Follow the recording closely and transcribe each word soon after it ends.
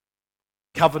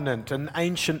Covenant, an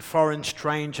ancient, foreign,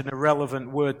 strange and irrelevant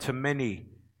word to many.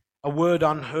 A word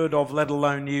unheard of, let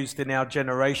alone used in our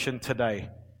generation today.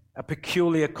 A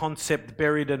peculiar concept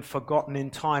buried and forgotten in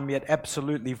time, yet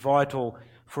absolutely vital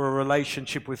for a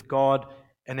relationship with God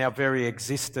and our very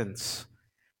existence.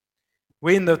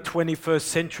 We in the 21st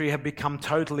century have become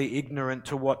totally ignorant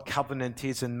to what covenant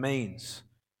is and means.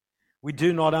 We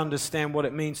do not understand what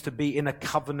it means to be in a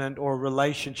covenant or a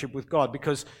relationship with God,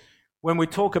 because when we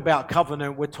talk about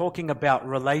covenant, we're talking about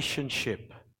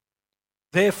relationship.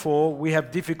 Therefore, we have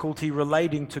difficulty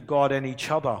relating to God and each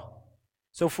other.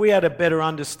 So if we had a better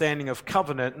understanding of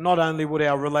covenant, not only would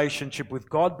our relationship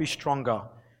with God be stronger,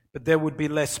 but there would be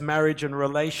less marriage and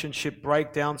relationship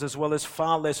breakdowns, as well as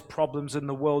far less problems in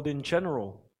the world in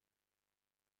general.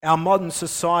 Our modern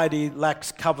society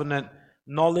lacks covenant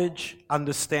knowledge,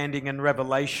 understanding, and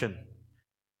revelation,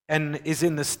 and is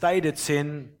in the state it's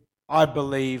in, I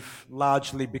believe,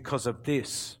 largely because of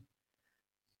this.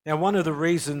 Now, one of the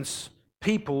reasons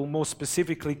people, more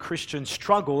specifically Christians,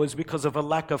 struggle is because of a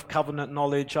lack of covenant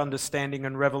knowledge, understanding,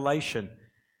 and revelation.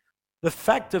 The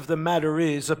fact of the matter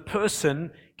is, a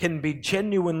person can be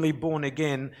genuinely born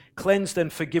again, cleansed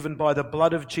and forgiven by the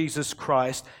blood of Jesus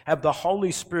Christ, have the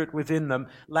Holy Spirit within them,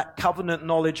 lack covenant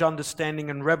knowledge, understanding,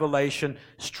 and revelation,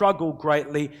 struggle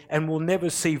greatly, and will never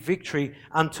see victory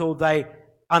until they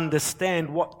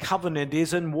understand what covenant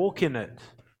is and walk in it.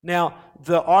 Now,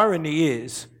 the irony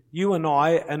is, you and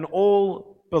I and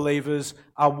all believers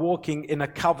are walking in a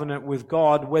covenant with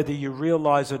God, whether you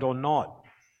realize it or not.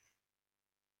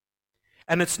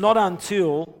 And it's not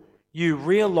until you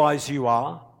realize you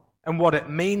are and what it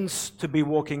means to be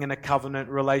walking in a covenant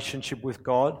relationship with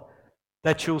God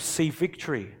that you'll see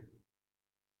victory.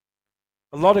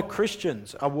 A lot of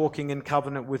Christians are walking in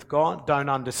covenant with God, don't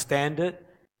understand it,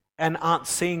 and aren't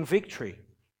seeing victory.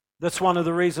 That's one of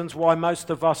the reasons why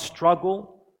most of us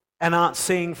struggle and aren't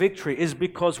seeing victory, is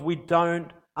because we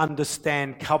don't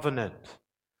understand covenant.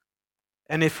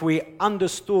 And if we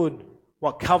understood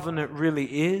what covenant really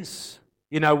is,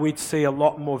 we'd see a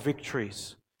lot more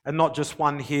victories. And not just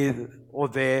one here or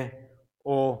there,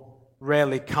 or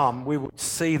rarely come. We would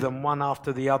see them one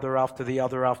after the other, after the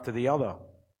other, after the other.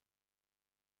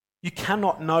 You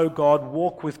cannot know God,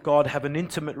 walk with God, have an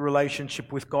intimate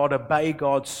relationship with God, obey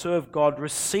God, serve God,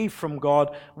 receive from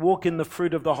God, walk in the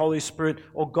fruit of the Holy Spirit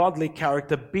or godly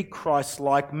character, be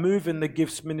Christ-like, move in the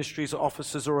gifts, ministries,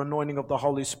 offices, or anointing of the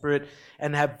Holy Spirit,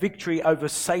 and have victory over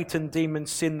Satan, demon,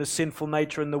 sin, the sinful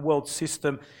nature, and the world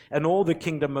system, and all the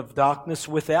kingdom of darkness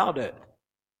without it.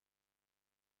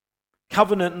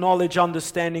 Covenant knowledge,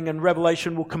 understanding, and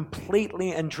revelation will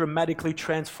completely and dramatically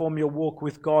transform your walk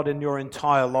with God in your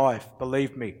entire life,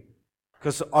 believe me,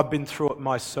 because I've been through it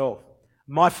myself.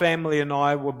 My family and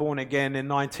I were born again in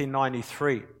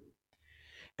 1993,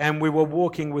 and we were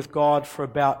walking with God for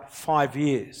about 5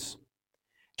 years.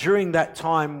 During that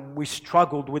time, we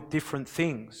struggled with different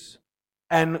things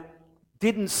and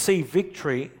didn't see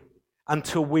victory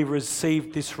until we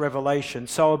received this revelation.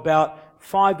 So about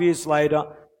 5 years later,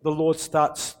 the Lord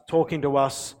starts talking to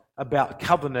us about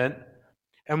covenant.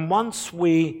 And once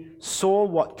we saw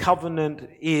what covenant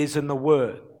is in the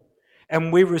Word,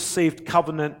 and we received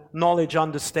covenant knowledge,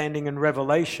 understanding, and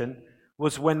revelation,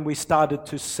 was when we started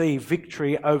to see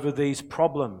victory over these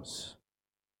problems.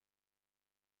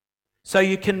 So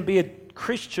you can be a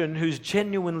Christian who's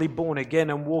genuinely born again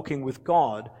and walking with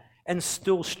God and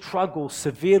still struggle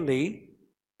severely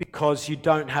because you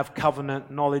don't have covenant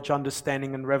knowledge,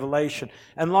 understanding, and revelation.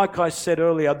 And like I said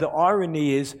earlier, the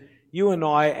irony is you and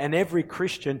I and every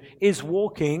Christian is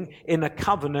walking in a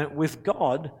covenant with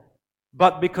God,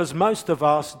 but because most of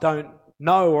us don't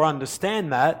know or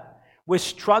understand that, we're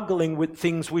struggling with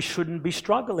things we shouldn't be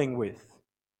struggling with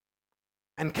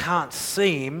and can't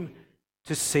seem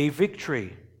to see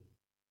victory.